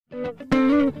It's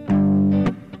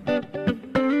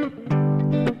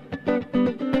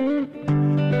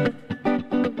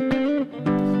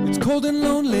cold and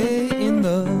lonely in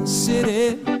the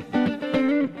city,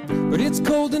 but it's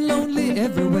cold and lonely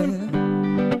everywhere.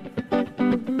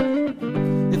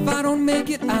 If I don't make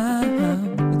it,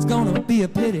 it's gonna be a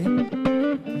pity.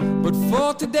 But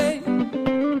for today,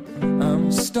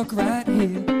 I'm stuck right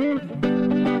here.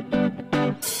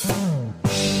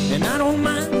 And I don't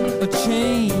mind a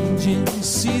changing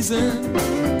season,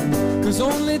 'cause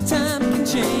only time can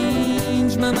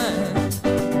change my mind.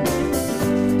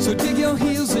 So dig your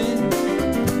heels in,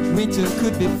 winter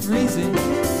could be freezing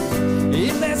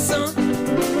if that sun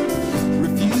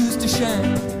refused to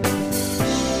shine.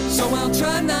 So I'll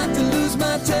try not to lose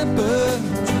my temper,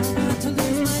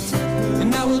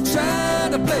 and I will try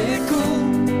to play it cool.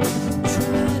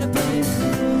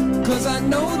 'Cause I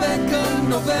know that come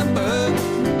November,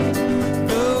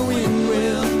 the wind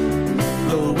will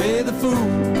blow away the fool.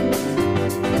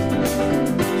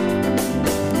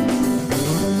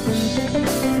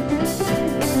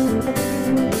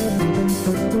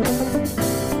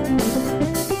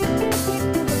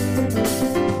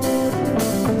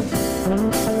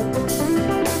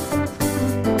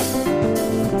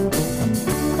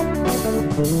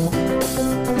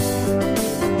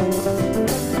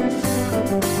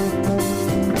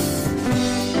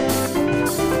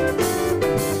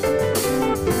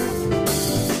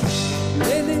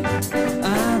 Lately,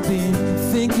 I've been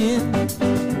thinking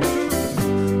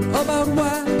about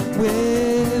why,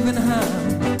 where, and how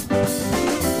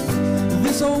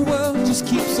this whole world just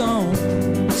keeps on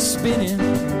spinning,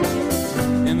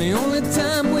 and the only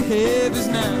time we have is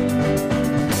now.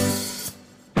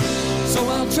 So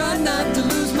I'll try not to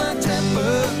lose my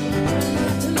temper,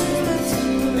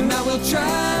 and I will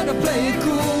try to play it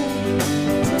cool.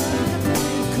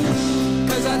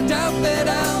 'Cause I doubt that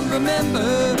I'll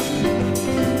remember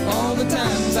all the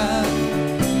times I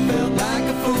felt like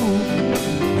a fool.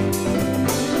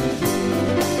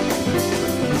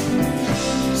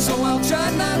 So I'll try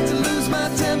not to lose my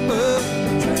temper,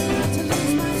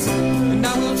 and I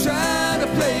will try to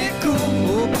play it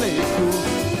cool, play it cool.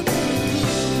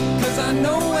 'Cause I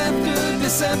know after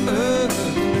December,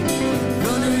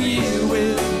 the new year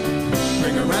will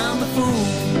bring around the fool.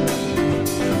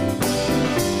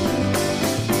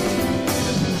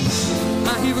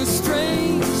 I hear a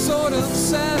strange sort of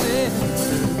sally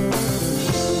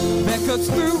that cuts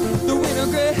through the winter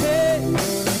gray haze.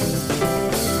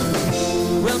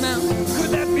 Well now,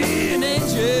 could that be an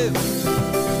angel,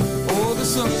 or the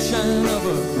sunshine of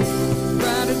a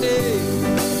brighter day?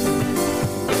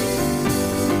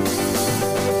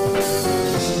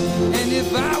 And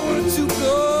if I were to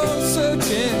go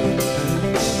searching,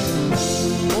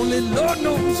 only Lord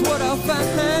knows what I'll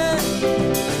find.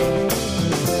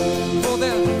 For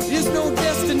there is no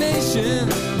destination,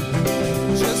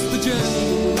 just the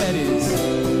journey that is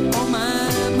on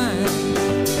my mind.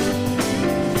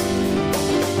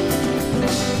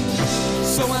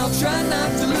 So I'll try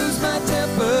not to lose my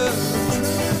temper,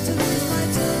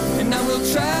 and I will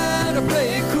try to play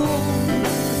it cool.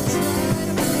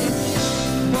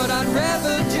 But I'd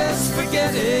rather just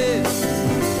forget it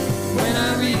when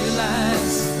I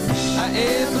realize I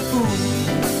am the fool.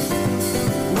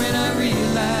 When I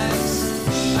realize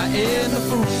I am the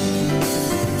fool.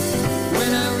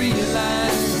 When I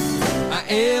realize I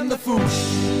am the fool.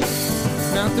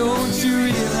 Now don't you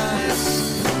realize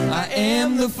I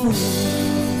am the fool?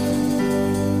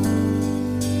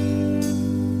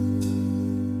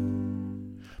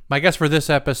 My guest for this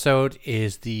episode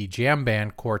is the jam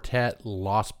band quartet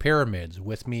Lost Pyramids.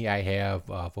 With me, I have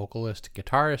vocalist,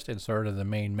 guitarist, and sort of the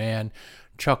main man,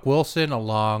 Chuck Wilson,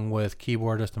 along with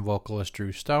keyboardist and vocalist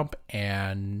Drew Stump,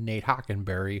 and Nate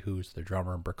Hockenberry, who's the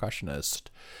drummer and percussionist.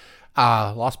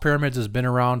 Lost Pyramids has been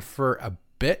around for a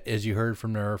bit, as you heard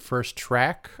from their first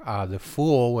track, The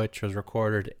Fool, which was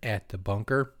recorded at the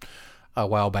Bunker a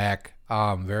while back.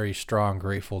 Very strong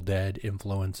Grateful Dead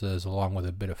influences, along with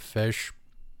a bit of Phish.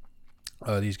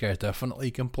 These guys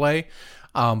definitely can play,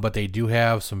 but they do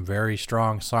have some very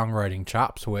strong songwriting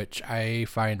chops, which I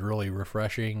find really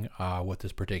refreshing with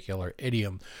this particular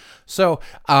idiom. So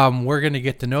we're going to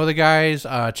get to know the guys,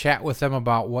 chat with them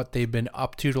about what they've been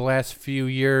up to the last few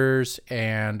years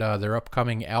and their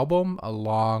upcoming album,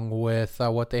 along with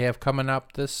what they have coming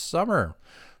up this summer.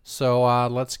 So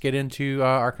let's get into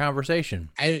our conversation.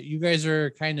 You guys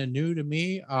are kind of new to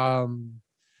me.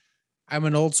 I'm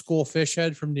an old school Phish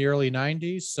head from the early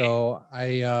 90s, so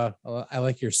I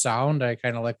like your sound. I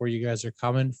kind of like where you guys are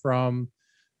coming from.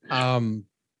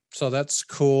 So that's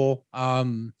cool.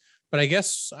 But I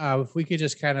guess if we could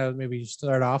just kind of maybe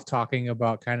start off talking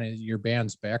about kind of your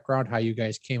band's background, how you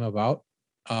guys came about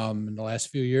in the last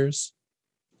few years.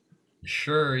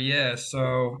 Sure, yeah.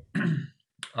 So,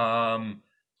 um,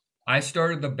 I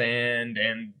started the band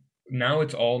and now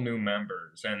it's all new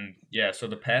members. And yeah, so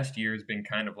the past year has been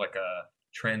kind of like a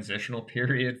transitional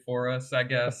period for us, I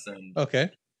guess.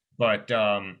 Okay. But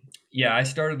yeah, I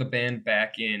started the band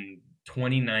back in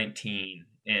 2019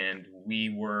 and we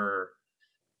were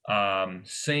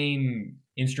same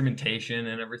instrumentation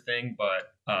and everything,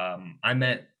 but I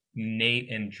met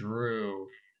Nate and Drew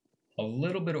a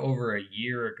little bit over a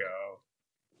year ago,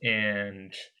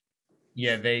 and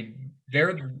yeah,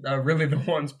 they're really the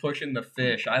ones pushing the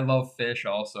Phish. I love Phish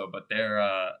also, but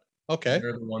Okay.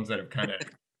 they're the ones that have kind of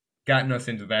gotten us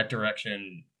into that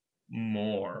direction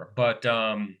more. But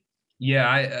yeah,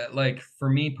 I like for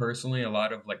me personally, a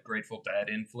lot of like Grateful Dead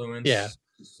Yeah. influence.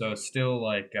 So still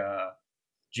like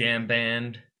jam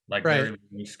band, like Right. very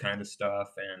loose kind of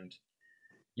stuff. And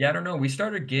yeah, I don't know. We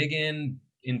started gigging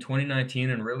in 2019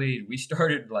 and really we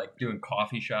started like doing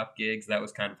coffee shop gigs. That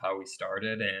was kind of how we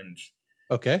started and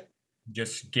Okay.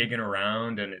 just gigging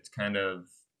around. And it's kind of,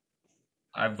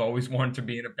 I've always wanted to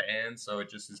be in a band. So it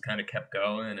just has kind of kept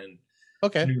going and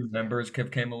Okay. new members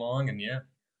came along. And yeah,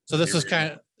 So this here is we are.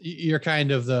 kind of you're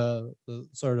kind of the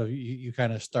sort of you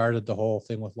kind of started the whole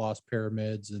thing with Lost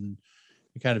Pyramids and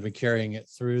you kind of been carrying it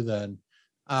through then.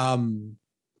 Um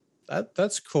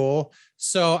that's cool.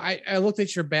 So I looked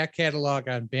at your back catalog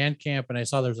on Bandcamp and I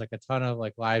saw there's like a ton of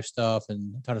like live stuff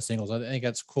and a ton of singles. I think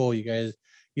that's cool. You guys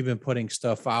you've been putting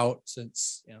stuff out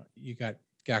since you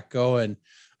got going.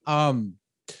 Um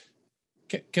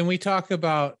can we talk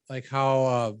about like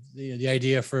how the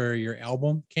idea for your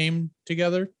album came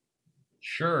together?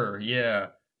 Sure. Yeah.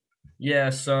 Yeah,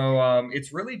 so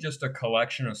it's really just a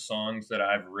collection of songs that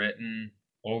I've written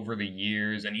over the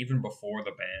years, and even before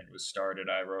the band was started,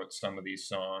 I wrote some of these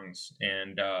songs.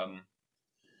 And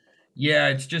yeah,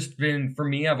 it's just been for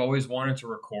me. I've always wanted to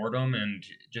record them, and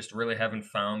just really haven't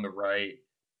found the right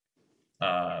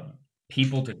uh,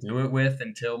 people to do it with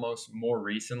until more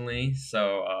recently.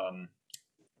 So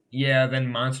yeah, then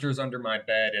 "Monsters Under My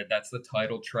Bed." That's the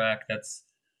title track. That's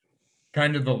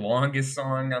kind of the longest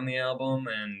song on the album,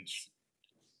 and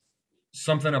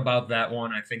something about that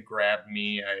one I think grabbed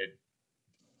me.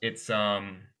 It's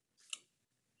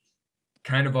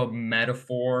kind of a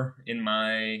metaphor in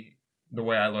my the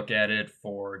way I look at it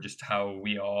for just how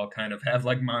we all kind of have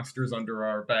like monsters under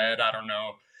our bed. I don't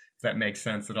know if that makes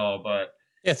sense at all, but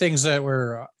Yeah, things that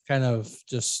were kind of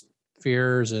just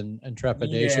fears and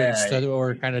trepidations yeah, that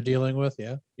we're kind of dealing with.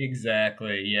 Yeah.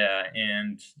 exactly. Yeah,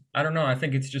 and I don't know. I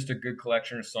think it's just a good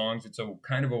collection of songs. It's a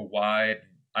kind of a wide.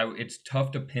 It's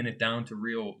tough to pin it down to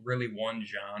really one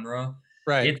genre.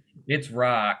 Right. It's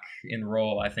rock and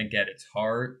roll, I think, at its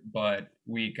heart. But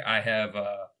I have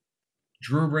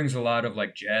Drew brings a lot of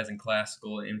like jazz and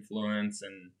classical influence,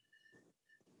 and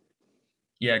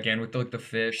yeah, again with like the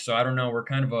Fish. So I don't know. We're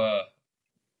kind of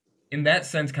in that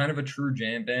sense, kind of a true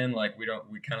jam band. Like we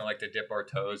kind of like to dip our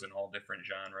toes in all different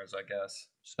genres, I guess.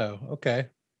 So okay.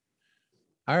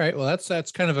 All right. Well,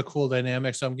 that's kind of a cool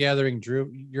dynamic. So I'm gathering,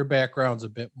 Drew, your background's a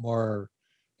bit more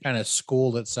kind of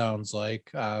schooled. It sounds like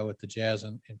with the jazz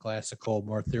and classical,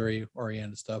 more theory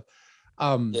oriented stuff.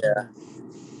 Um, Yeah.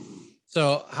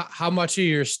 so how much of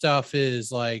your stuff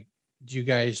is like? Do you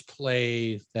guys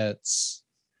play that's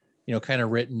kind of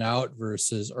written out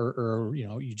versus or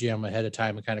you jam ahead of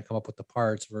time and kind of come up with the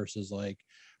parts versus like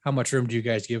how much room do you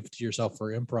guys give to yourself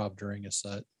for improv during a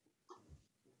set?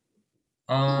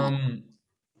 Um,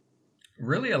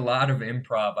 Really a lot of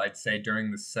improv, I'd say,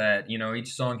 during the set. You know,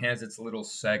 each song has its little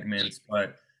segments,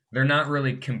 but they're not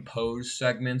really composed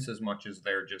segments as much as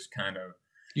they're just kind of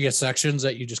You get sections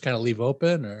that you just kind of leave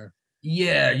open or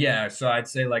yeah, yeah. So I'd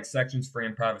say like sections for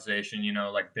improvisation, you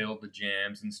know, like build the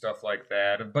jams and stuff like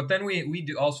that. But then we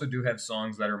do also do have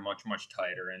songs that are much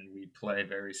tighter and we play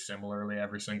very similarly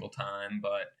every single time,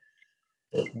 but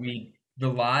the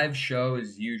live show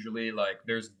is usually like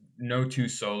there's no two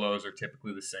solos are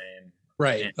typically the same.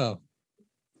 right? And Oh,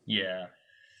 yeah,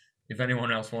 if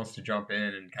anyone else wants to jump in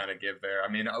and kind of give their, I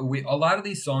mean, we a lot of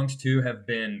these songs too have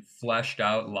been fleshed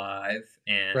out live,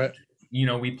 right. and you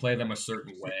know we play them a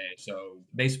certain way, so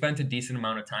they spent a decent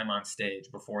amount of time on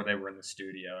stage before they were in the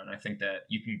studio, and I think that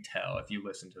you can tell if you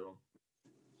listen to them.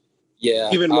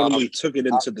 Yeah. Even when we took it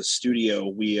into the studio,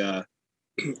 we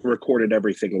recorded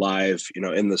everything live,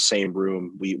 in the same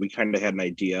room. We kind of had an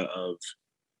idea of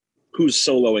who's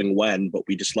soloing when, but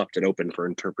we just left it open for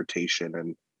interpretation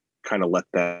and kind of let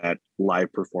that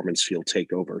live performance feel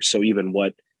take over. So even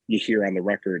what you hear on the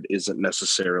record isn't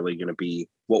necessarily going to be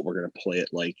what we're going to play it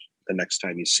like the next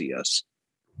time you see us.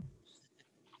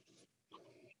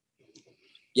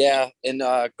 Yeah, and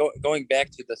going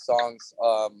back to the songs,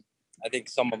 I think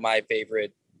some of my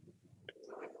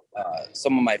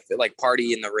like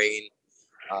 "Party in the Rain"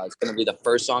 is going to be the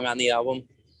first song on the album.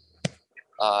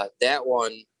 That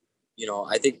one,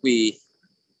 I think we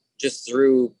just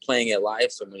through playing it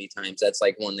live so many times, that's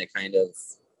like one that kind of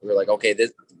we're like, okay,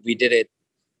 we did it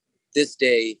this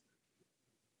day.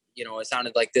 It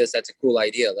sounded like this. That's a cool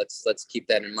idea. Let's keep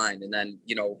that in mind. And then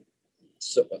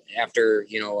so after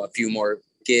a few more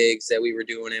gigs that we were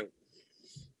doing it,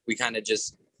 we kind of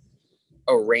just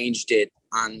arranged it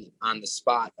on the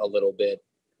spot a little bit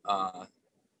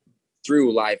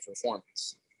through live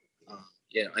performance.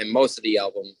 And most of the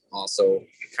album also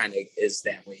kind of is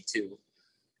that way too.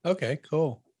 Okay,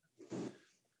 cool.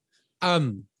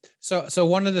 So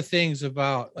one of the things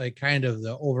about like kind of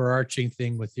the overarching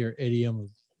thing with your idiom,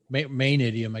 main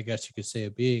idiom, I guess you could say,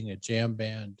 of being a jam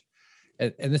band,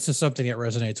 and this is something that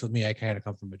resonates with me. I kind of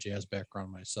come from a jazz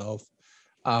background myself.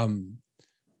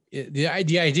 The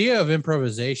idea of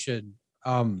improvisation,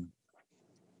 to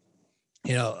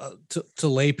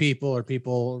lay people, or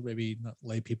people, maybe not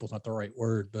lay people is not the right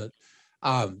word, but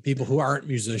people who aren't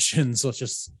musicians, let's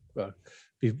just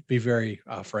be very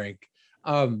frank.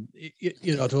 To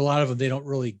a lot of them, they don't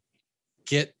really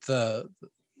get the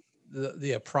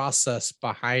process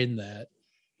behind that.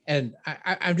 And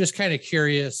I'm just kind of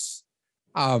curious,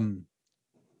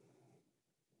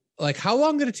 like, how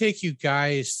long did it take you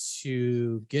guys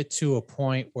to get to a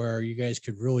point where you guys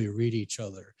could really read each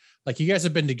other? Like, you guys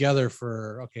have been together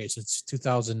since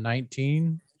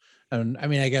 2019. And I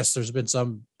mean, I guess there's been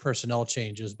some personnel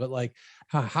changes, but like,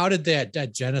 how did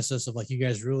that genesis of like you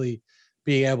guys really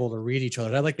being able to read each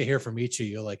other? I'd like to hear from each of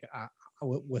you, like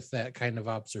with that kind of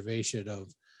observation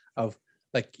of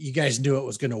like you guys knew it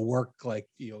was going to work, like,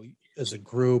 as a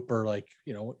group, or like,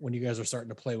 when you guys are starting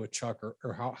to play with Chuck,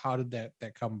 or how did that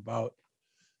come about?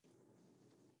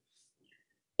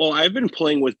 Well, I've been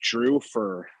playing with Drew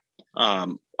for a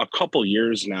couple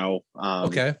years now.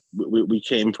 Okay. We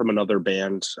came from another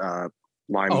band,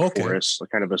 Lime Forest,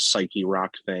 kind of a psyche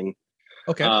rock thing.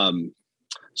 Okay.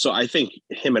 So I think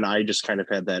him and I just kind of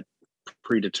had that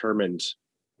predetermined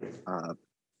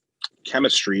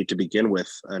chemistry to begin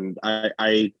with, and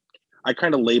I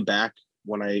kind of lay back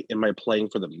when in my playing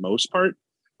for the most part,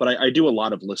 but I do a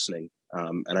lot of listening,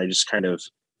 and I just kind of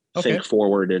think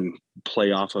forward and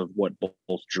play off of what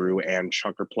both Drew and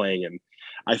Chuck are playing, and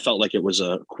I felt like it was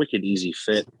a quick and easy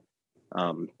fit,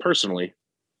 personally.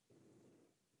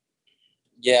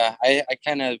 Yeah, I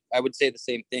would say the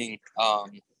same thing.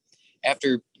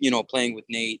 After playing with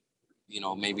Nate,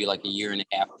 maybe like a year and a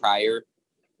half prior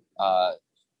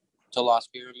to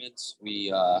Lost Pyramids,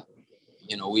 I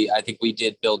think we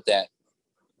did build that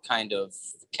kind of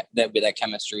that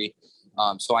chemistry.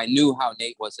 So I knew how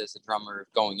Nate was as a drummer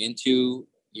going into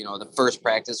the first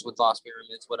practice with Lost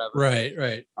Pyramids, whatever.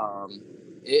 Right.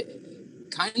 It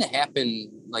kind of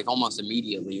happened like almost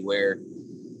immediately, where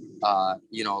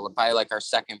by like our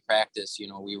second practice,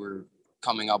 we were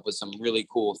coming up with some really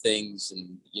cool things,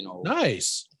 and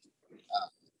nice.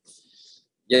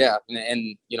 Yeah,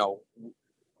 and I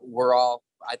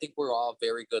think we're all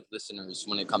very good listeners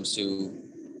when it comes to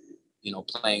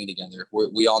playing together.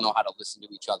 We all know how to listen to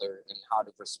each other and how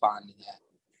to respond to that.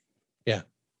 Yeah,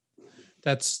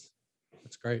 that's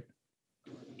great.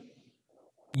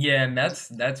 Yeah, and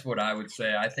that's what I would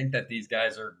say. I think that these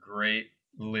guys are great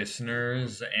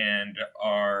listeners and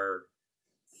are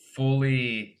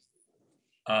fully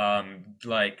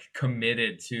like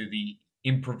committed to the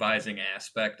improvising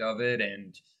aspect of it,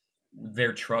 and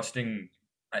they're trusting.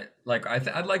 I'd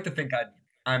like to think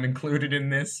I'm included in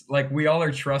this. Like, we all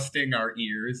are trusting our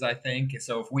ears, I think.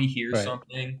 So if we hear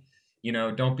something,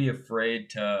 don't be afraid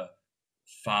to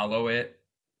follow it.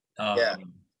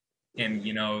 And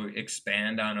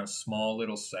expand on a small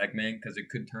little segment, because it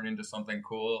could turn into something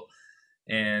cool.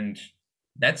 And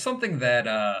that's something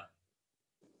that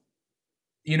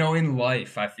in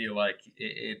life, I feel like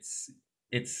it's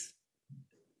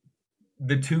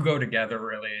the two go together,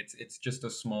 really. It's just a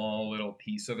small little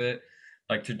piece of it.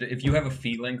 Like, if you have a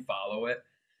feeling, follow it.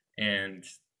 And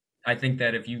I think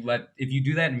that if you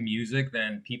do that in music,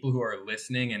 then people who are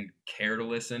listening and care to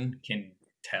listen can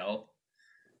tell.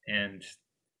 And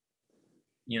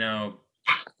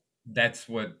that's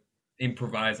what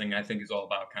improvising, I think, is all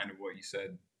about, kind of what you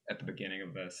said at the beginning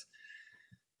of this.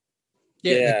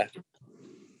 Yeah.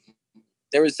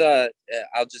 There was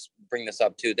I'll just bring this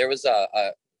up too. There was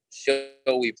a show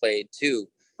we played too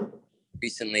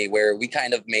recently where we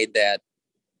kind of made that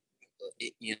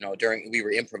during we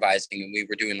were improvising and we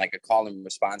were doing like a call and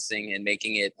response thing and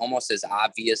making it almost as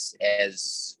obvious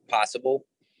as possible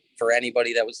for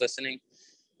anybody that was listening.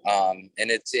 And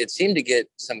it seemed to get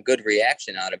some good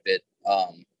reaction out of it.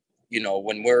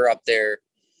 When we're up there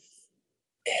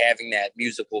having that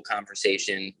musical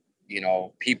conversation,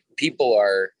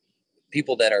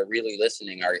 people that are really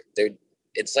listening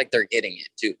it's like they're getting it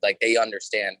too. Like they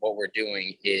understand what we're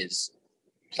doing is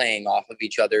playing off of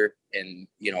each other and,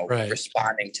 Right.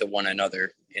 responding to one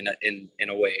another in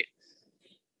a way.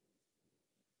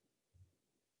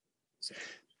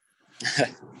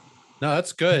 No,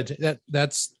 that's good.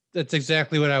 That's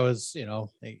exactly what I was,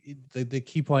 the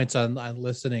key points on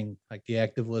listening, like the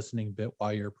active listening bit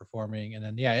while you're performing. And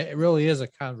then, yeah, it really is a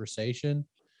conversation.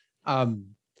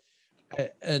 And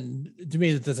to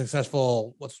me,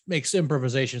 what makes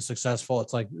improvisation successful,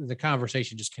 it's like the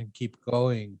conversation just can keep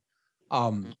going.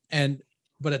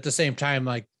 But at the same time,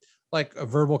 like a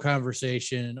verbal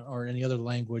conversation or any other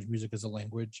language, music is a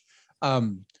language.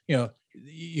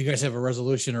 You guys have a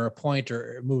resolution or a point,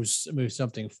 or it moves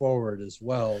something forward as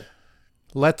well.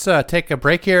 Let's take a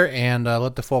break here and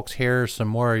let the folks hear some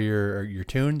more of your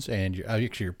tunes and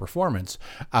your performance.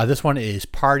 This one is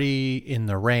 "Party in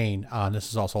the Rain." This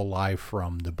is also live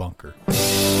from the bunker.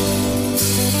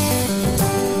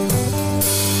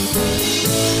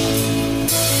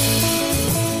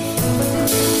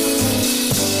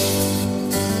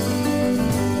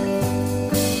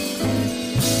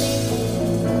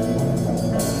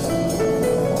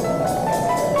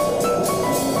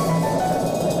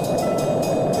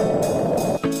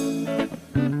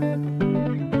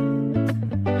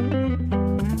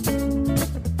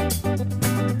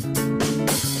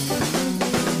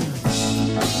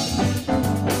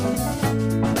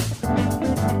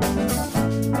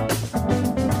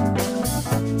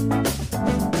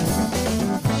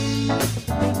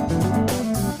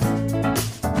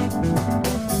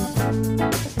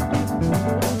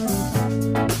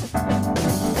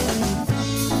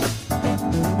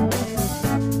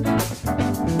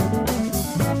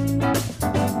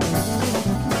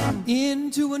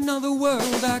 Into another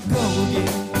world I go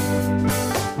again,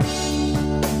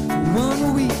 one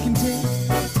where we can take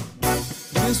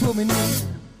just what we need,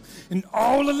 and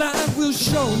all alive we'll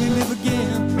surely live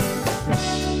again.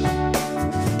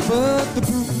 But the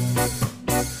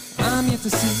proof I'm yet to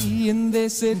see, and they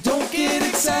said don't get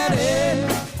excited,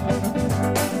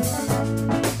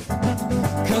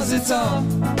 'cause it's all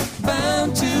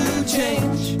bound to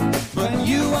change. But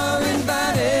you are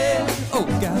invited, oh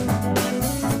God,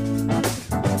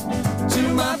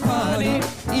 my party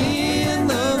in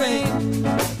the rain,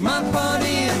 my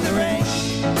party in the rain.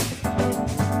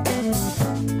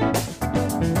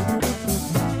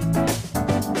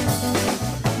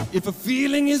 If a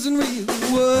feeling isn't real,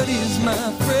 what is,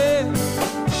 my friend?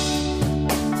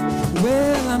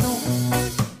 Well, I know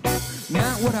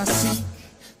not what I seek.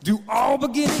 Do all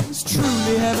beginnings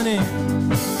truly have an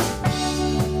end?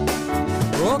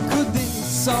 Or could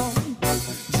this all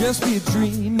just be a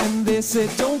dream? And they said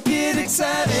don't get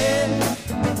excited,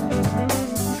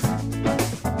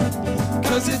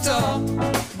 'cause it's all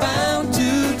bound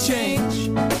to change.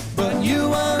 But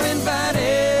you are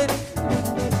invited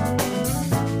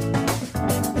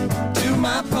to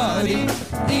my party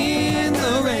in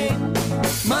the rain,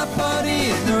 my party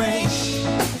in the rain.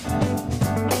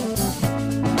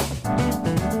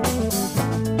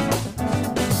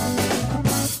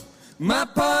 My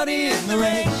party in the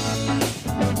rain.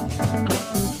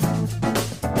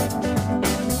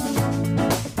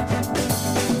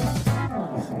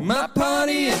 My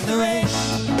party in the rain.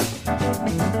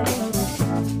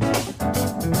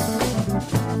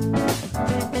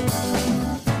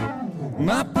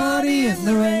 My party in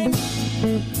the rain.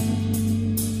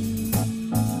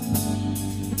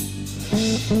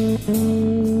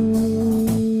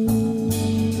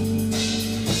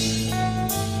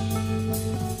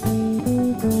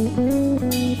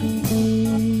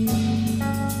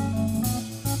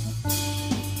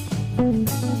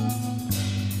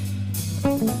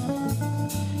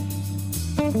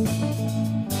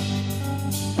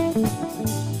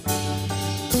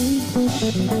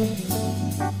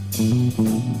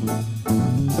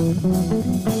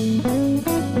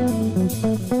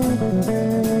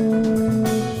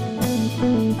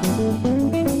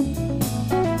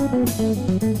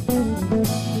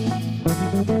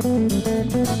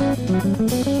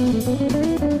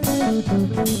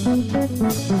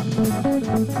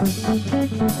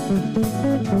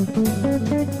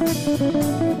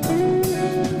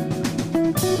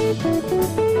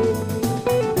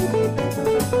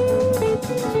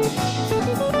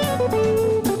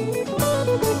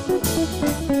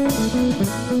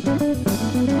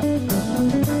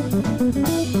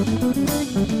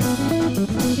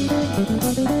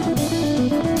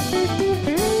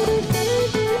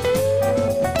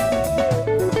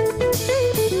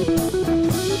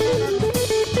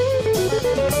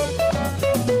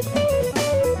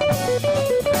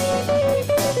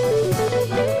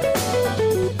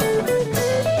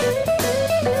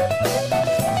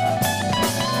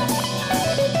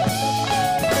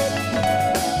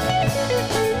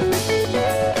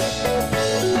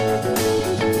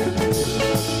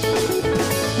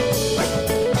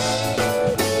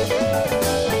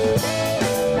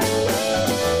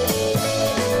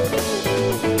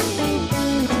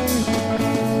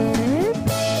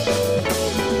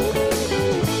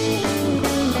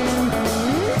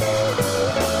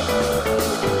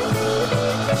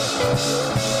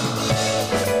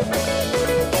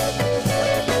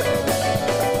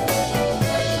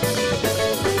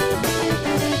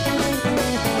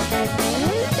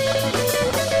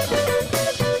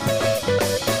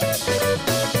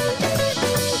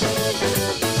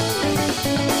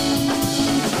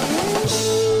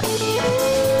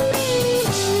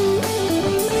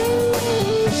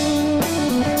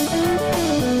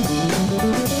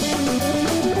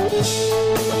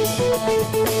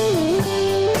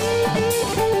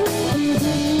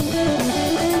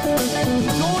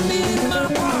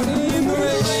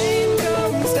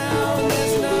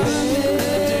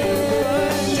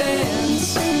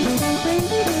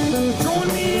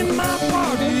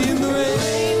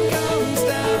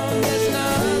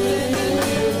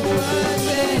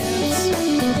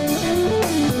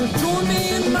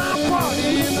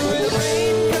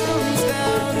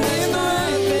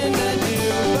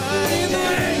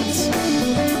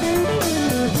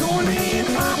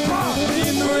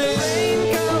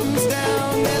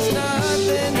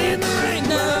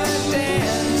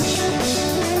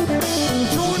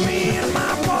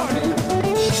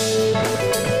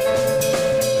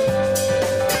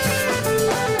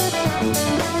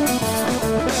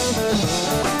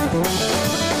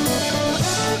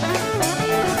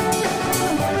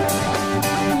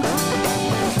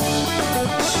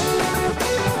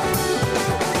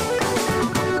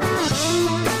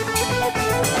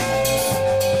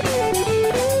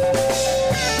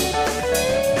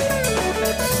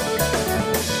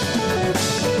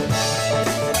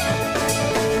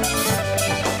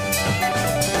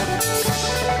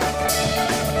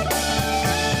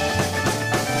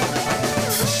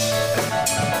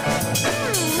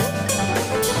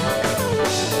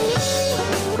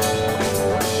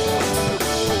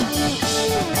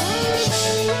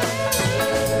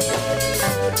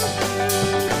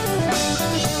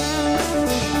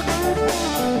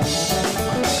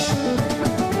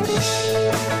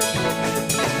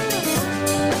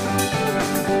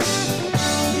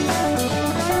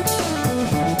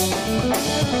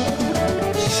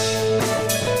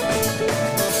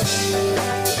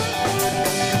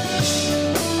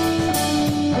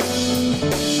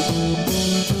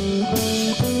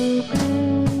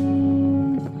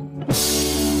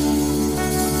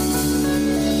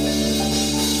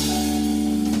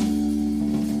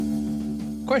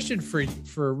 question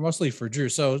for mostly for Drew.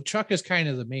 So Chuck is kind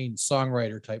of the main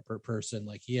songwriter type person.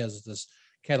 Like he has this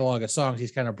catalog of songs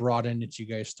he's kind of brought in that you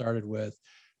guys started with.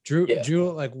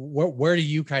 Drew, like where do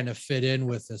you kind of fit in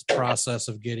with this process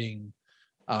of getting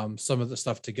some of the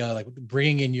stuff together, like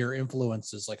bringing in your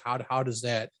influences? Like how does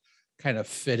that kind of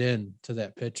fit in to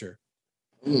that picture?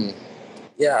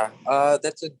 Yeah,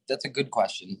 that's a good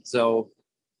question. So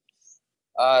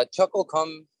Chuck will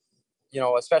come,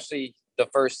 especially the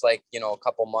first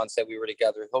couple months that we were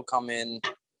together. He'll come in,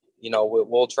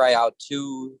 we'll try out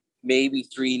 2, maybe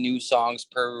 3 new songs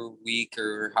per week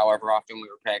or however often we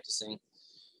were practicing.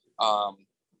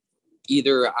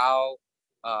 Either I'll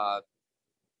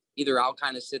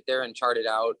kind of sit there and chart it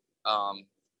out on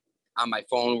my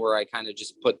phone where I kind of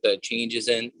just put the changes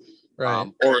in,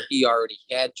 right? Or he already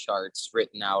had charts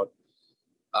written out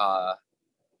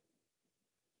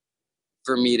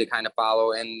for me to kind of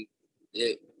follow, and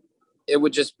it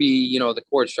would just be the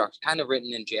chord structure kind of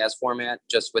written in jazz format,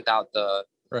 just without the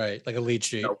right, like a lead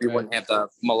sheet. We wouldn't have the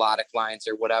melodic lines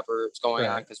or whatever is going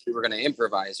on, because we were going to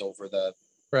improvise over the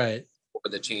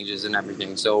changes and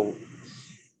everything. So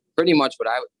pretty much what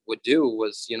I would do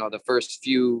was, the first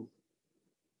few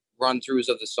run-throughs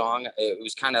of the song, it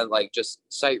was kind of like just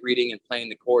sight reading and playing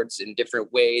the chords in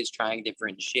different ways, trying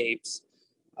different shapes,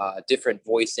 different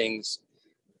voicings.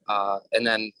 And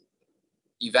then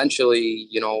eventually,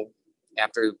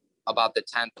 after about the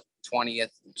 10th,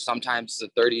 20th, sometimes the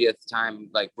 30th time,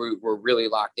 like we're really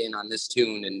locked in on this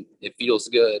tune and it feels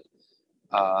good.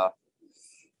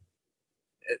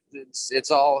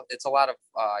 It's a lot of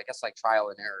I guess like trial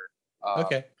and error.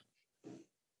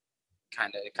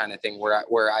 Kind of thing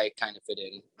where I kind of fit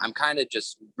in. I'm kind of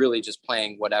just really just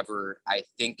playing whatever I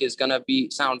think is gonna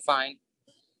sound fine.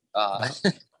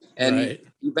 And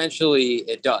eventually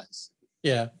it does.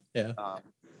 Yeah.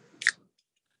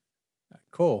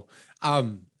 Cool. I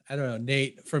don't know,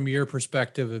 Nate, from your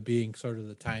perspective of being sort of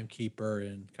the timekeeper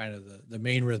and kind of the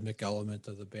main rhythmic element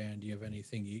of the band, do you have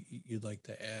anything you'd like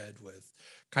to add with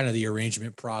kind of the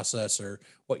arrangement process or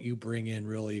what you bring in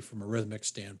really from a rhythmic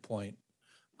standpoint?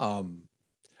 I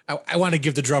want to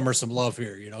give the drummer some love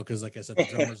here, because like I said,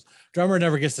 the drummer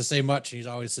never gets to say much. He's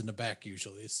always in the back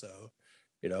usually. So,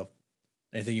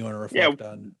 anything you want to reflect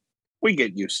on? We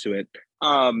get used to it.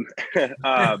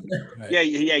 Yeah.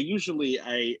 Usually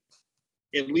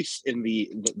at least in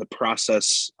the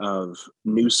process of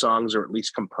new songs, or at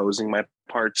least composing my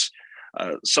parts,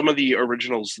 some of the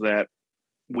originals that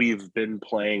we've been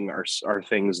playing are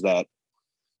things that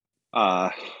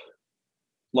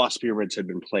Lost Pyramids had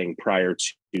been playing prior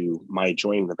to my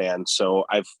joining the band. So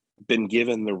I've been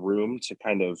given the room to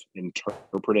kind of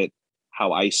interpret it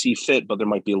how I see fit, but there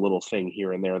might be a little thing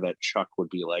here and there that Chuck would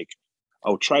be like,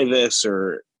 oh, try this,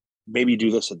 or maybe do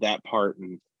this at that part,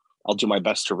 and I'll do my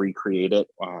best to recreate it.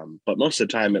 But most of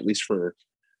the time, at least for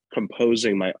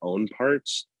composing my own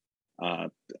parts,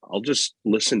 I'll just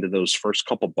listen to those first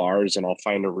couple bars and I'll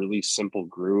find a really simple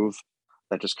groove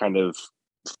that just kind of,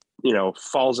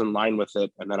 falls in line with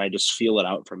it. And then I just feel it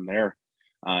out from there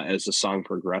as the song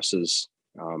progresses.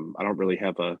 I don't really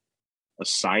have a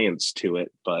science to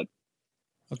it, but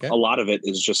a lot of it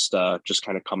is just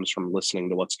kind of comes from listening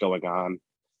to what's going on,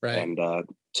 and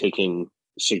taking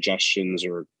suggestions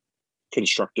or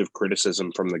constructive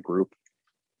criticism from the group.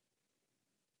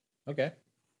 Okay.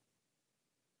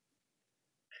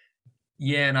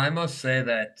 Yeah, and I must say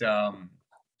that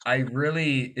I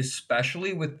really,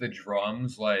 especially with the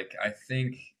drums, like I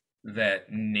think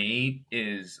that Nate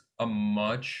is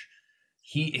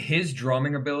his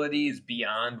drumming ability is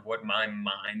beyond what my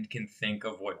mind can think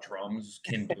of what drums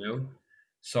can do.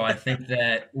 So I think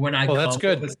that when I that's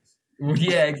good.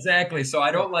 Yeah, exactly. So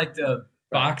I don't like to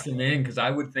box him in, because I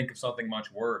would think of something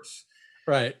much worse.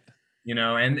 Right.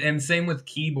 And same with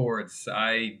keyboards.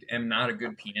 I am not a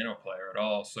good piano player at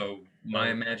all. So my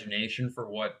imagination for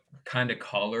what kind of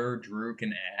color Drew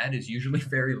can add is usually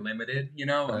very limited.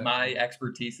 My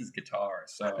expertise is guitar.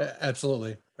 So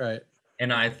absolutely. Right.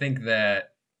 And I think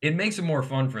that it makes it more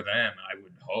fun for them, I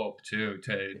would hope, too,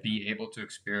 to be able to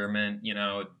experiment,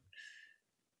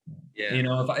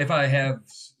 if I have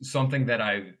something that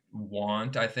I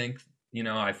want, I think,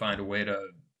 I find a way to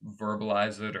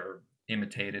verbalize it or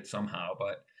imitate it somehow.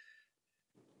 But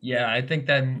yeah, I think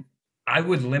that I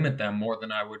would limit them more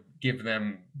than I would give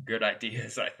them good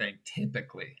ideas, I think,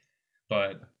 typically.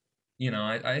 But,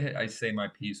 I say my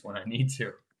piece when I need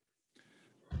to.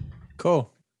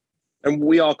 Cool. And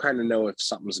we all kind of know if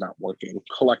something's not working.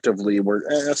 Collectively,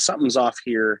 something's off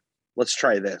here. Let's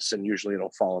try this. And usually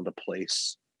it'll fall into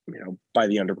place, by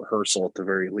the end of rehearsal at the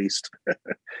very least.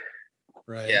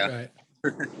 Right.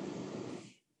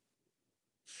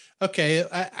 Okay,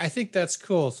 I think that's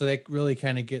cool. So that really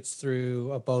kind of gets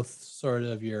through both sort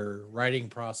of your writing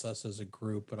process as a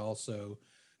group, but also,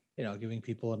 giving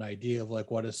people an idea of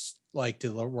like what it's like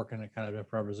to work in a kind of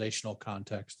improvisational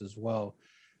context as well.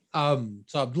 So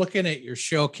I'm looking at your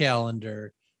show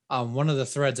calendar. One of the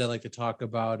threads I like to talk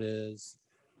about is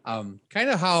kind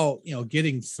of how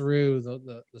getting through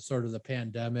the sort of the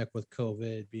pandemic with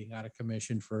COVID, being out of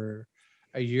commission for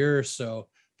a year or so.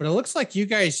 But it looks like you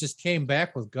guys just came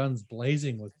back with guns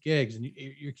blazing with gigs, and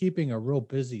you're keeping a real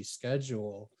busy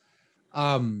schedule.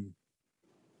 Um,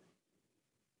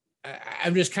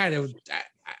 I'm just kind of,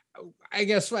 I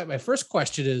guess my first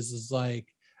question is like,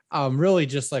 really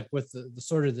just like with the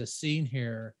sort of the scene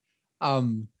here.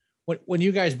 When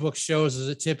you guys book shows, is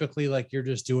it typically like you're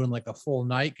just doing like a full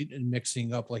night and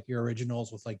mixing up like your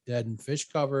originals with like Dead and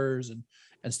Phish covers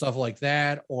and stuff like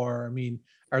that? Or, I mean,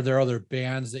 are there other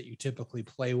bands that you typically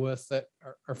play with that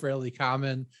are fairly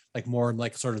common, like more in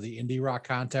like sort of the indie rock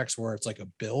context where it's like a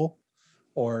bill?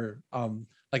 Or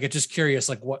like, I'm just curious,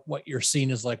 like what your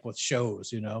scene is like with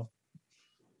shows,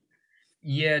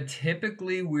 Yeah,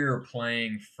 typically we're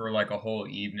playing for like a whole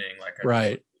evening, like a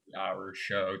Right, 3 hour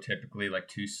show, typically like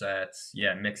 2 sets.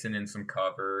 Yeah, mixing in some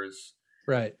covers.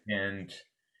 right. And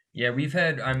yeah, we've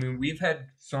had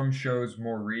some shows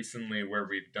more recently where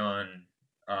we've done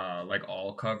like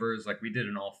all covers. Like we did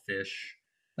an all Fish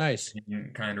Nice.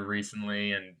 kind of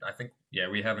recently, and I think yeah,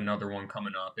 we have another one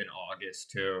coming up in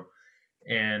August too.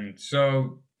 And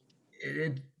so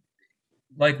it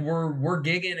like we're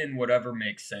gigging in whatever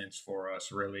makes sense for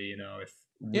us, really. If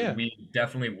Yeah. we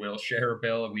definitely will share a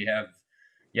bill.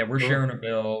 Yeah, we're R- sharing a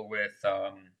bill with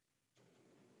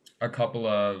a couple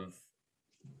of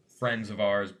friends of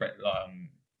ours, but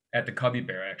at the Cubby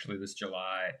Bear actually this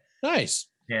July. Nice.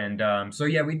 And so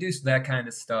yeah, we do that kind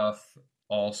of stuff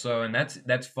also, and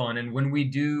that's fun. And when we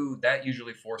do that,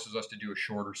 usually forces us to do a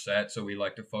shorter set, so we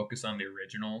like to focus on the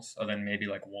originals, and then maybe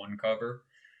like one cover.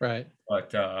 Right.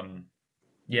 But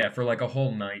yeah, for like a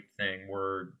whole night thing,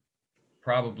 we're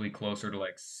probably closer to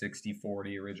like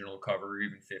 60-40 original cover, or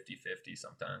even 50-50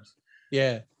 sometimes.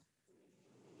 Yeah.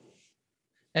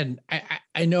 And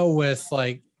I know with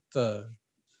like the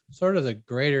sort of the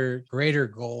greater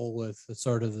goal with the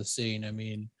sort of the scene. I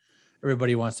mean,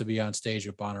 everybody wants to be on stage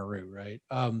with Bonnaroo, right?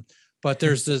 But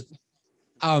there's this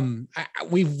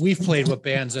we've played with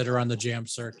bands that are on the jam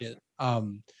circuit.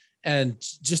 And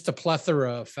just a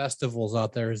plethora of festivals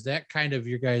out there. Is that kind of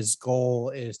your guys' goal,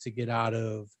 is to get out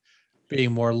of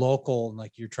being more local and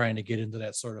like you're trying to get into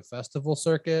that sort of festival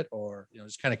circuit? Or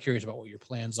just kind of curious about what your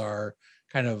plans are,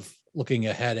 kind of looking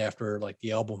ahead after like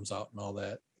the album's out and all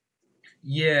that.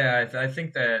 Yeah, I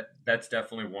think that that's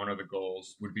definitely one of the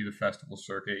goals would be the festival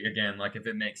circuit. Again, like if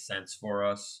it makes sense for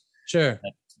us, Sure.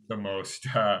 that's the most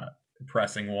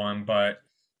pressing one. But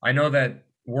I know that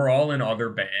we're all in other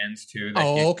bands too that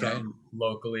Oh, get okay. done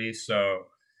locally, so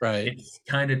Right. it's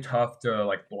kind of tough to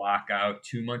like block out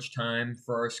too much time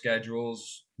for our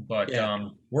schedules. But Yeah.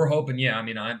 we're hoping, yeah, I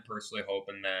mean, I'm personally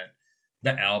hoping that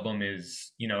the album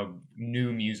is,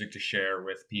 new music to share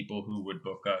with people who would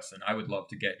book us, and I would love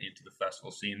to get into the festival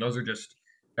scene.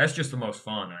 That's just the most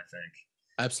fun, I think.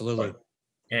 Absolutely. But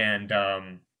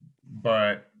and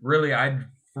but really,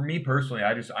 for me personally,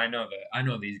 I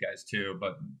know these guys too,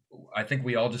 but I think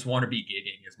we all just want to be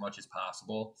gigging as much as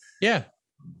possible. Yeah,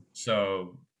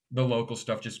 So the local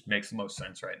stuff just makes the most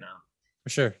sense right now. for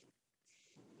sure.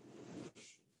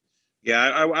 Yeah,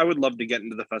 I would love to get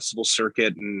into the festival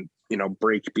circuit and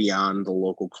break beyond the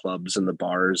local clubs and the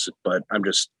bars, but I'm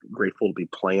just grateful to be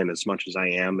playing as much as I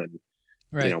am, and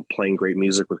Right. playing great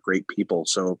music with great people.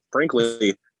 So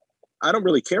frankly, I don't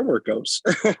really care where it goes,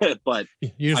 but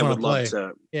You just I want would to love play.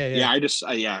 to. Yeah, yeah.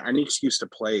 Yeah, yeah, any excuse to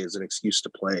play is an excuse to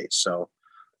play. So,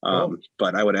 Cool.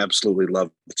 but I would absolutely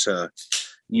love to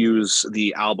use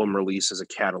the album release as a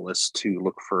catalyst to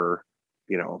look for,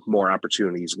 more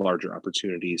opportunities, larger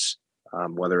opportunities,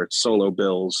 whether it's solo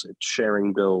bills, it's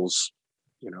sharing bills,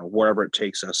 wherever it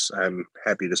takes us. I'm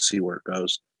happy to see where it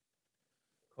goes.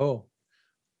 Cool.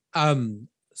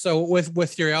 So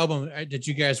with your album, did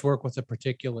you guys work with a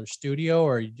particular studio,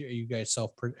 or you guys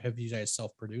have you guys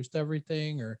self produced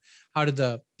everything, or how did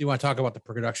do you want to talk about the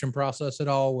production process at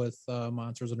all with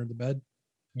Monsters Under the Bed?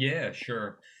 Yeah,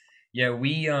 sure. Yeah,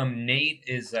 we Nate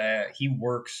is he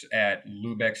works at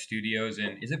Lubeck Studios,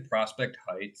 and is it Prospect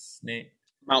Heights, Nate?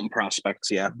 Mountain Prospects,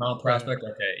 yeah. Mount Right. Prospect.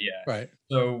 Okay, yeah. Right.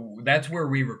 So that's where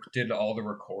we did all the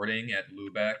recording at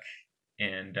Lubeck,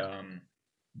 and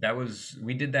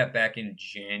we did that back in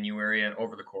January, and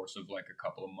over the course of like a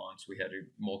couple of months, we had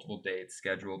multiple dates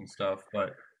scheduled and stuff.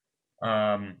 But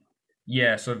um,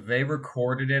 Yeah, so they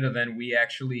recorded it, and then we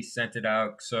actually sent it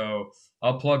out. So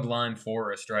I'll plug Lime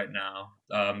Forest right now.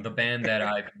 The band that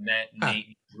I've met Nate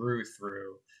and Drew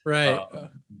through. Right.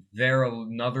 They're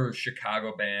another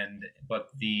Chicago band, but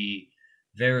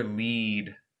their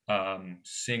lead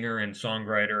singer and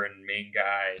songwriter and main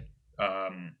guy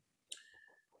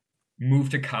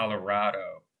moved to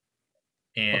Colorado.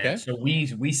 And Okay. so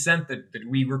we sent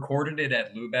we recorded it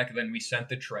at Lubeck, and then we sent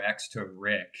the tracks to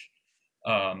Rick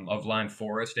of Lime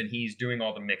Forest, and he's doing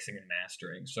all the mixing and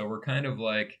mastering. So we're kind of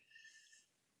like,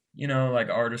 like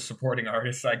artists supporting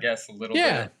artists, I guess, a little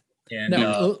bit. And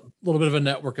a little bit of a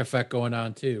network effect going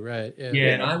on too, right?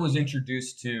 Yeah, and I was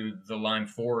introduced to the Lime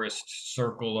Forest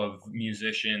circle of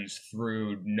musicians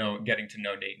through getting to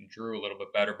know Nate and Drew a little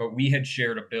bit better. But we had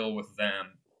shared a bill with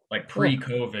them like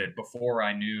pre-COVID, before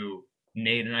I knew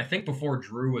Nate, and I think before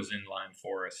Drew was in Lime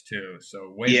Forest too.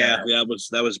 So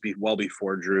that was well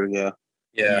before Drew.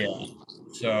 Yeah.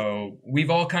 So we've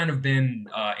all kind of been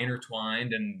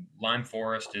intertwined, and Lime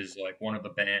Forest is like one of the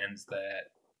bands that,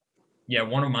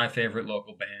 one of my favorite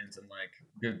local bands, and like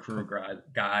good crew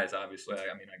guys. Obviously,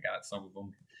 I mean, I got some of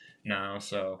them now,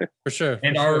 so for sure.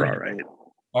 And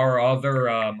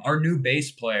our new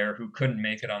bass player who couldn't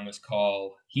make it on this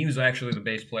call, he was actually the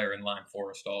bass player in Lime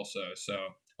Forest also. So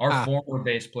our former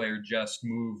bass player just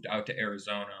moved out to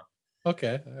Arizona.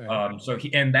 Okay. All right. So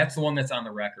and that's the one that's on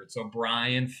the record. So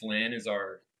Brian Flynn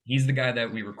he's the guy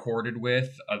that we recorded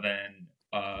with. Then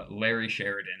Larry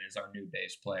Sheridan is our new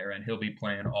bass player, and he'll be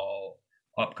playing all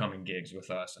upcoming gigs with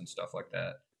us and stuff like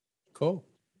that. Cool.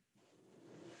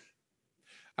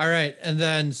 All right. And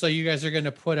then, so you guys are going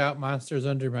to put out Monsters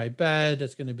Under My Bed.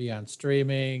 It's going to be on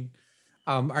streaming.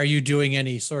 Are you doing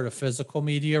any sort of physical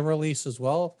media release as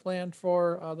well planned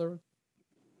for other?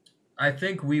 I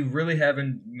think we really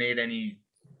haven't made any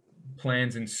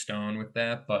plans in stone with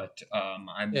that, but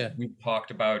we've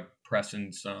talked about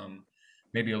pressing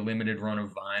maybe a limited run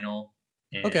of vinyl.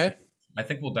 And okay. I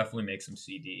think we'll definitely make some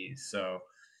CDs. So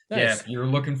nice. If you're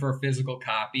looking for a physical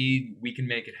copy, we can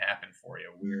make it happen for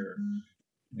you. We're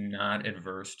not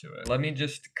adverse to it.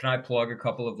 Can I plug a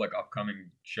couple of like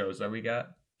upcoming shows that we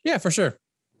got? Yeah, for sure.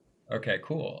 Okay,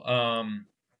 cool. On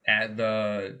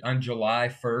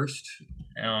July 1st,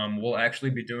 we'll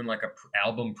actually be doing like a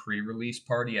album pre-release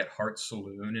party at Heart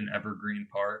Saloon in Evergreen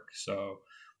Park. So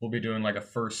we'll be doing like a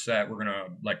first set. We're gonna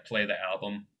like play the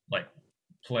album, like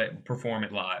perform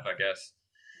it live, I guess.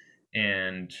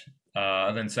 And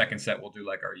then second set we'll do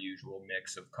like our usual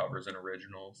mix of covers and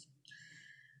originals.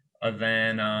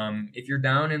 Then if you're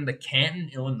down in the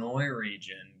Canton, Illinois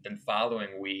region, then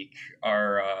following week,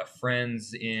 our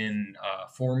friends in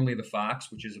formerly the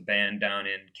Fox, which is a band down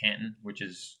in Canton, which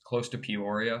is close to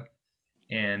Peoria,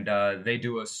 and they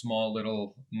do a small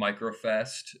little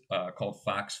microfest called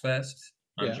Fox Fest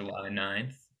on July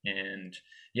 9th. And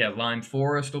Lime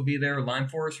Forest will be there. Lime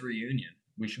Forest reunion.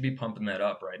 We should be pumping that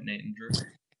up, right, Nate and Drew?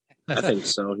 I think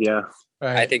so. Yeah,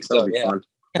 right. I think so. Yeah.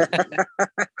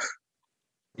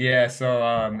 Yeah,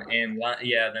 so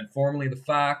then formerly the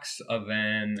Fox,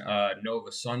 then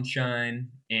Nova Sunshine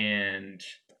and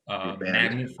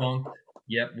Magnet Funk,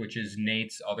 which is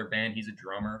Nate's other band. He's a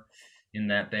drummer in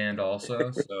that band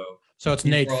also. So it's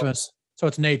Nate Fest. So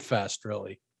it's Nate Fest,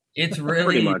 really. It's really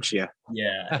pretty much, yeah.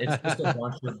 Yeah, it's just a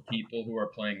bunch of people who are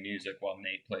playing music while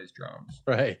Nate plays drums.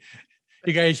 Right.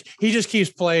 You guys, he just keeps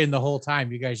playing the whole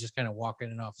time. You guys just kind of walk in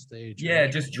and off stage. Yeah,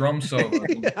 right? just drum solo.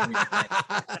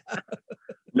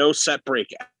 No set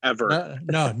break ever.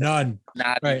 No, none.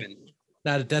 Not right.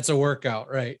 even. That's a workout,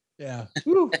 right? Yeah.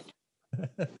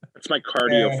 That's my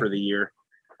cardio for the year.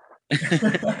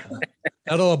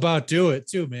 That'll about do it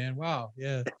too, man. Wow.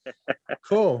 Yeah.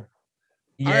 Cool.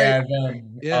 Yeah.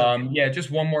 Right.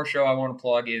 Just one more show I want to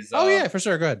plug is. For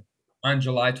sure. Good. On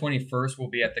July 21st, we'll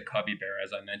be at the Cubby Bear,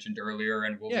 as I mentioned earlier,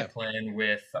 and we'll be playing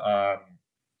with.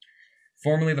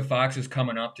 Formerly the Fox is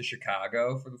coming up to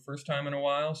Chicago for the first time in a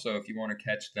while, so if you want to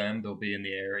catch them, they'll be in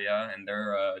the area, and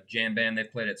they're a jam band.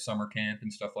 They've played at summer camp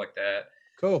and stuff like that.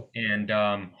 Cool. And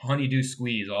Honeydew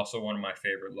Squeeze, also one of my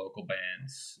favorite local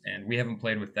bands, and we haven't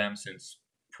played with them since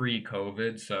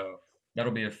pre-COVID, so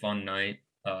that'll be a fun night.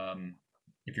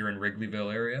 If you're in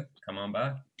Wrigleyville area, come on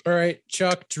by. All right,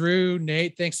 Chuck, Drew,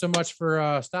 Nate, thanks so much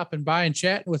for stopping by and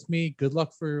chatting with me. Good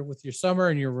luck with your summer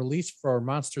and your release for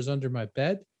Monsters Under My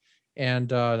Bed.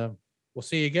 And we'll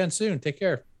see you again soon. Take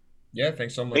care. Yeah,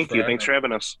 thanks so much. Thank you. Thanks for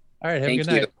having us. All right, have a good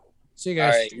night. See you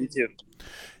guys. All right, you too.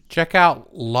 Check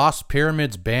out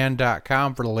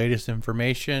lostpyramidsband.com for the latest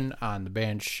information on the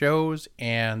band's shows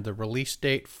and the release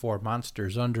date for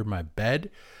Monsters Under My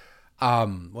Bed.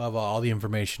 We'll have all the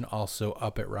information also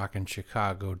up at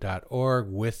rockinchicago.org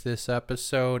with this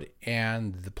episode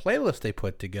and the playlist they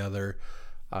put together.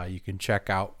 You can check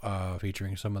out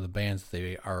featuring some of the bands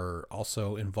they are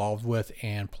also involved with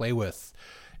and play with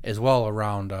as well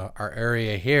around our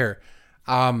area here.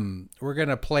 We're going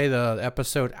to play the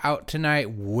episode out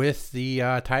tonight with the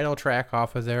title track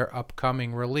off of their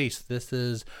upcoming release. This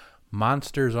is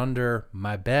Monsters Under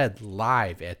My Bed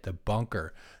live at the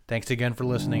Bunker. Thanks again for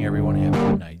listening, everyone. Have a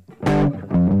good night.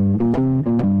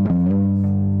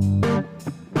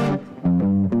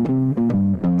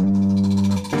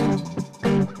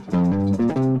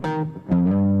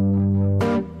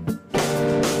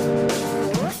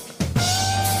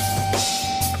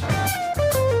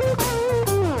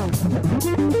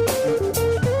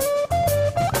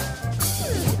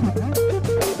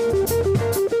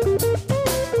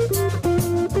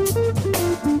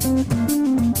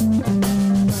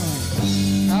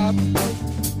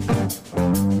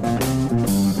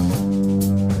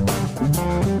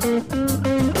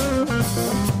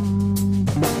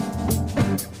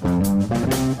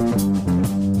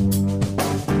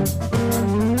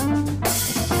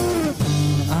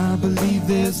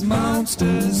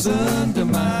 Monsters under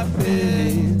my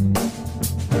bed,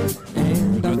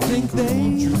 and I think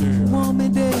they want me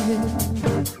dead.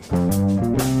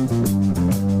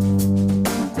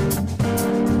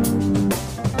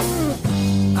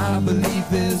 I believe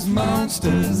there's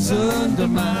monsters under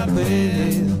my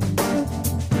bed,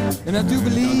 and I do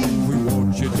believe we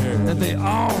want you dead. That they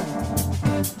all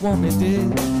want me dead.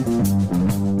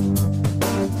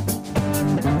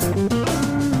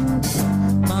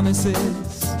 Mommy says,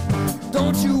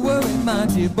 don't you worry, my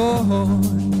dear boy.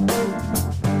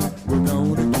 We're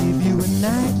gonna give you a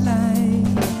nightlight,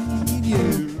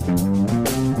 yeah.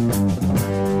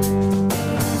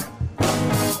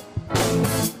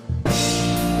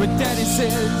 But Daddy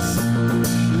says,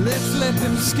 let's let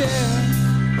them scare.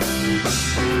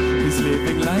 He's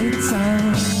living lights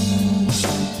out.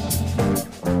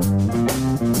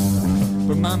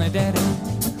 But Mommy, Daddy,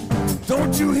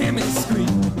 don't you hear me scream?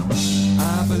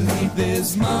 I believe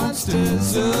there's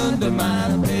monsters under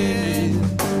my bed,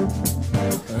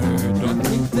 and I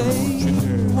think they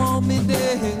want me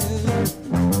dead.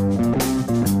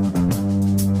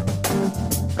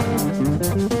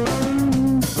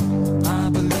 I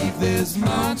believe there's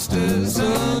monsters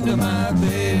under my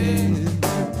bed,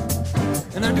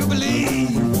 and I do believe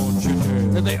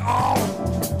that they all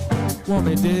want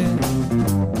me dead,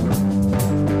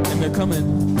 and they're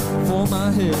coming for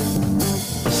my head.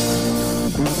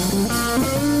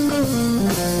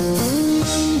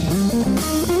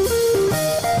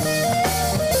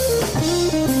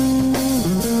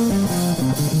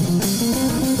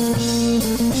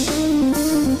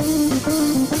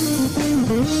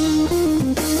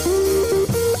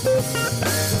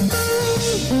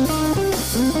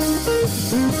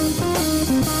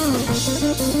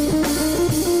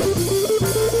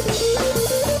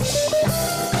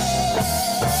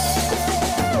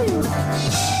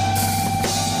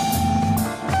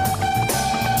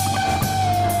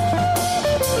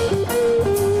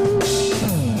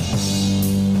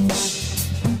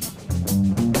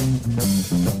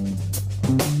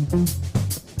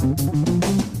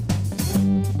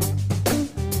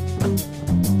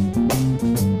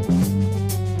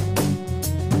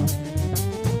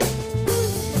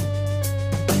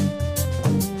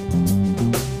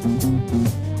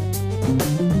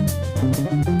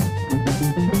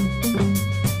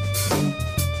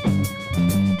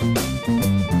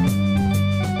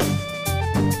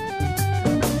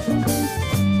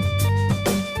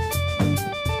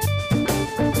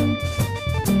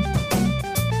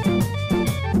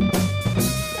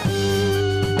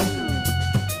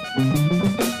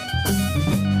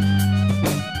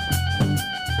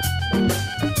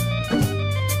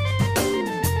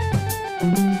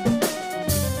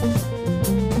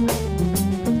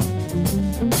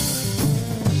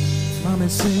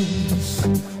 Says,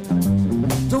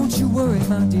 don't you worry,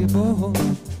 my dear boy,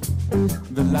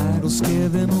 the light will scare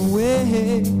them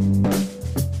away.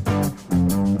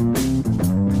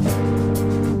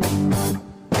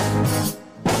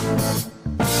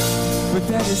 But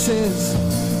Daddy says,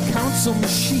 count some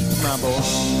sheep, my boy.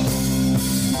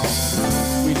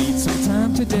 We need some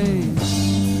time today.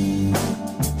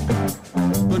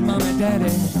 But Mom and Daddy,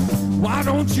 why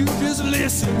don't you just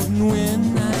listen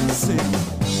when I say,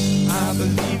 I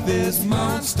believe there's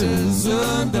monsters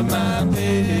under my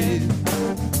bed,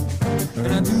 and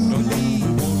I do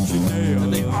believe that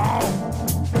they all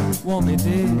want me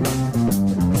dead.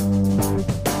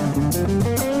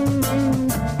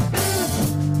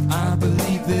 I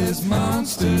believe there's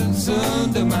monsters monsters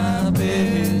under my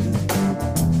bed,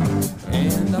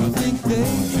 and I think they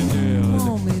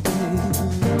want me dead.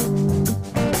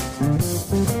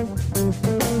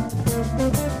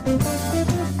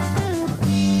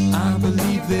 I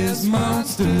believe there's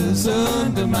monsters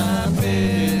under my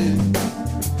bed,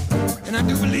 and I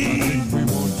do believe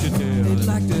they'd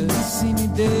like to see me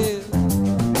dead.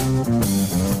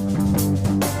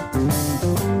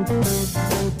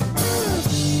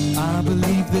 I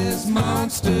believe there's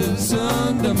monsters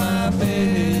under my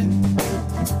bed,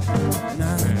 and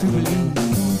I do believe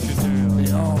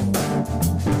they all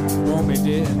want me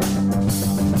dead.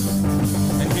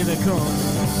 And here they come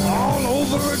all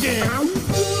over again.